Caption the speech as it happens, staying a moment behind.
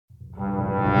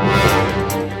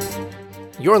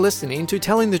You're listening to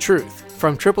Telling the Truth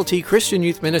from Triple T Christian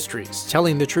Youth Ministries,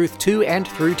 telling the truth to and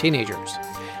through teenagers.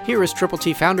 Here is Triple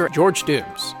T founder George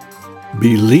Dooms.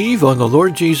 Believe on the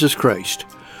Lord Jesus Christ,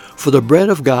 for the bread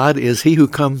of God is he who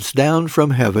comes down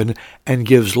from heaven and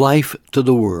gives life to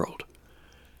the world.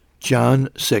 John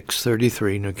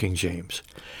 6:33, New King James.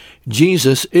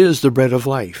 Jesus is the bread of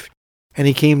life, and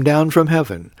he came down from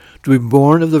heaven to be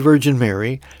born of the Virgin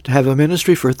Mary, to have a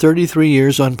ministry for 33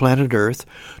 years on planet Earth,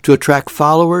 to attract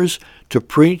followers, to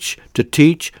preach, to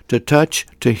teach, to touch,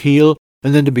 to heal,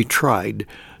 and then to be tried,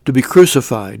 to be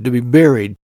crucified, to be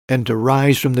buried, and to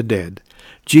rise from the dead.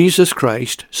 Jesus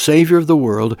Christ, Savior of the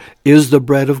world, is the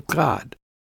bread of God.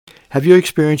 Have you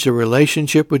experienced a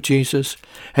relationship with Jesus?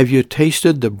 Have you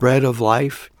tasted the bread of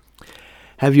life?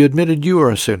 Have you admitted you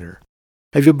are a sinner?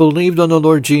 Have you believed on the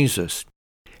Lord Jesus?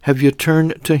 Have you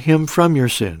turned to him from your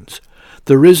sins?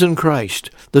 The risen Christ,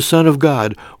 the Son of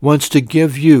God, wants to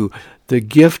give you the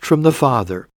gift from the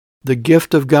Father, the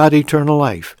gift of God, eternal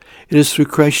life. It is through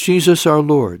Christ Jesus our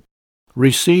Lord.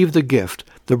 Receive the gift,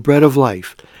 the bread of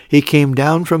life. He came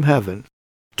down from heaven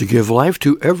to give life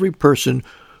to every person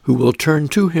who will turn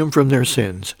to him from their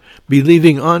sins,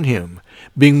 believing on him,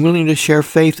 being willing to share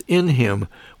faith in him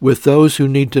with those who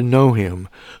need to know him,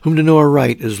 whom to know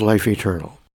aright is life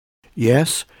eternal.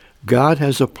 Yes, God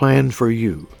has a plan for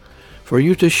you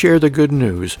to share the good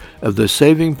news of the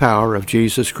saving power of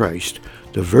Jesus Christ,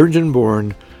 the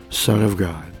virgin-born Son of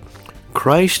God.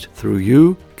 Christ, through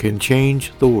you, can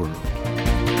change the world.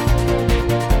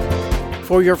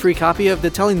 For your free copy of the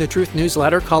Telling the Truth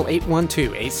newsletter, call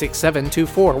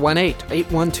 812-867-2418,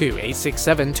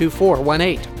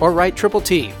 812-867-2418, or write Triple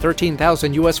T,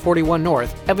 13,000 U.S. 41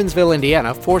 North, Evansville,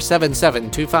 Indiana,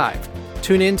 47725.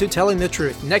 Tune in to Telling the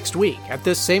Truth next week at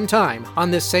this same time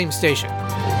on this same station.